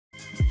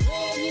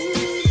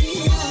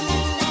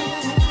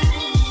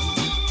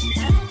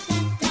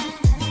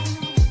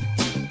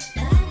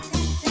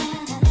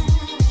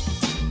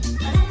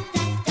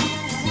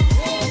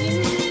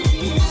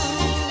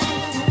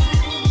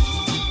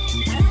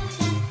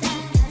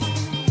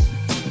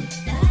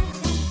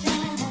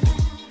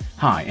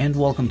Hi and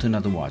welcome to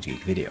another Watch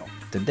Geek video.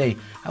 Today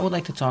I would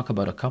like to talk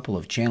about a couple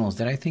of channels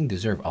that I think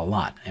deserve a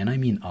lot, and I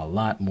mean a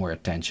lot more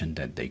attention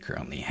than they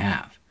currently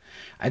have.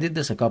 I did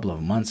this a couple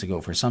of months ago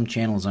for some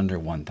channels under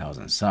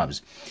 1,000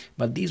 subs,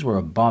 but these were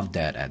above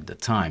that at the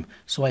time,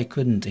 so I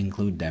couldn't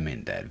include them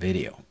in that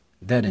video.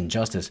 That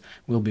injustice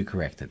will be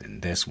corrected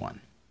in this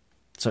one.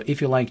 So if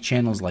you like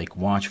channels like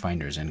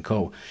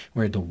Watchfinders&Co,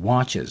 where the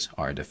watches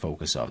are the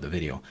focus of the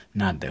video,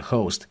 not the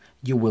host,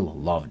 you will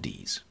love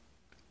these.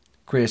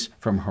 Chris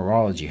from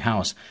Horology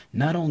House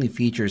not only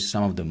features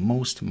some of the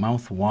most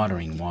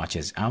mouth-watering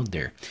watches out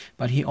there,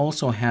 but he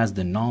also has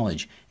the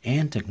knowledge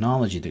and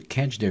technology to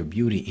catch their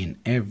beauty in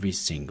every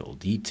single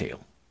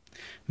detail.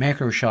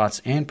 Macro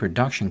shots and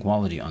production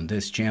quality on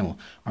this channel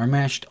are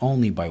matched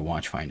only by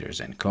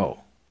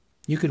Watchfinders&Co.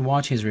 You could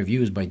watch his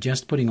reviews by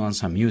just putting on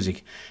some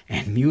music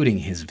and muting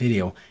his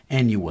video,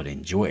 and you would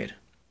enjoy it,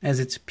 as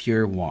it's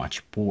pure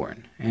watch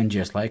porn, and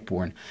just like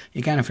porn,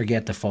 you kind of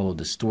forget to follow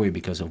the story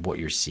because of what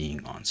you're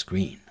seeing on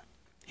screen.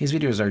 His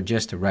videos are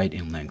just right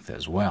in length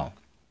as well,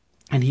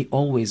 and he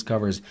always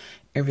covers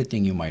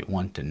everything you might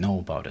want to know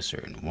about a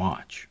certain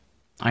watch.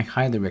 I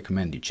highly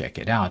recommend you check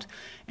it out,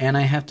 and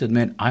I have to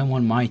admit I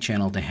want my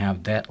channel to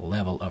have that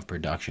level of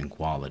production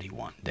quality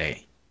one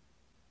day.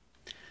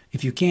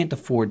 If you can't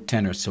afford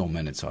 10 or so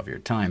minutes of your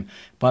time,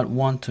 but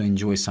want to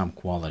enjoy some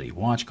quality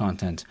watch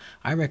content,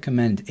 I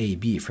recommend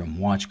AB from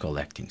Watch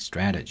Collecting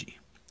Strategy.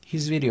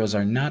 His videos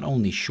are not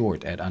only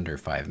short at under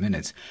 5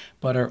 minutes,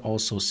 but are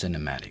also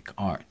cinematic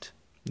art.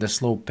 The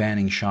slow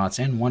panning shots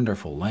and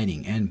wonderful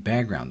lighting and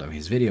background of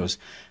his videos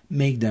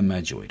make them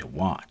a joy to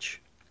watch.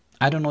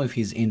 I don't know if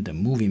he's in the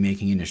movie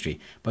making industry,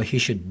 but he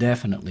should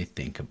definitely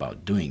think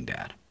about doing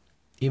that.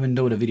 Even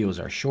though the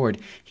videos are short,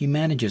 he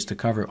manages to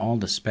cover all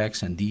the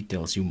specs and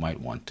details you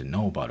might want to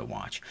know about a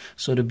watch,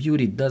 so the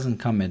beauty doesn't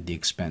come at the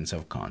expense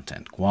of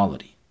content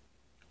quality.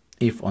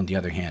 If, on the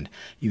other hand,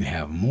 you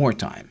have more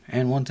time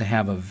and want to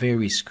have a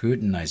very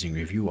scrutinizing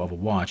review of a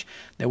watch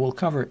that will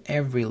cover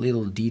every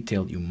little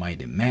detail you might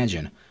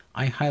imagine,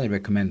 I highly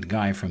recommend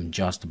Guy from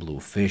Just Blue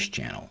Fish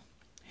channel.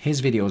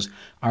 His videos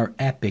are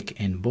epic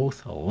in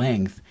both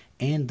length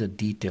and the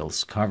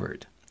details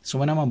covered. So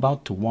when I'm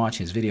about to watch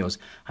his videos,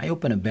 I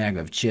open a bag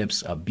of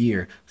chips, a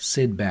beer,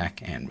 sit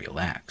back and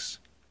relax.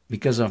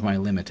 Because of my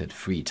limited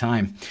free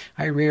time,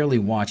 I rarely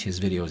watch his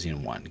videos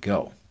in one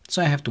go.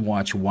 So I have to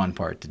watch one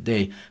part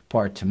today,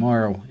 part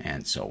tomorrow,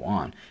 and so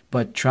on.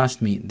 But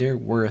trust me, they're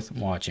worth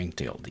watching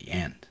till the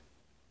end.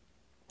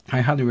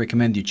 I highly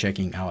recommend you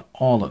checking out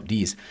all of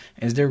these,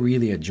 as they're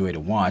really a joy to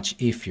watch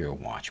if you're a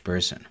watch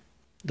person.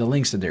 The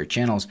links to their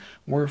channels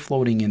were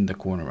floating in the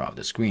corner of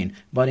the screen,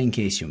 but in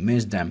case you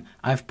missed them,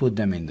 I've put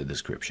them in the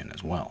description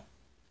as well.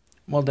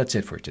 Well, that's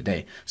it for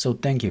today, so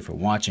thank you for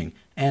watching,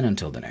 and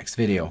until the next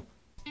video,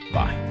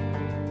 bye.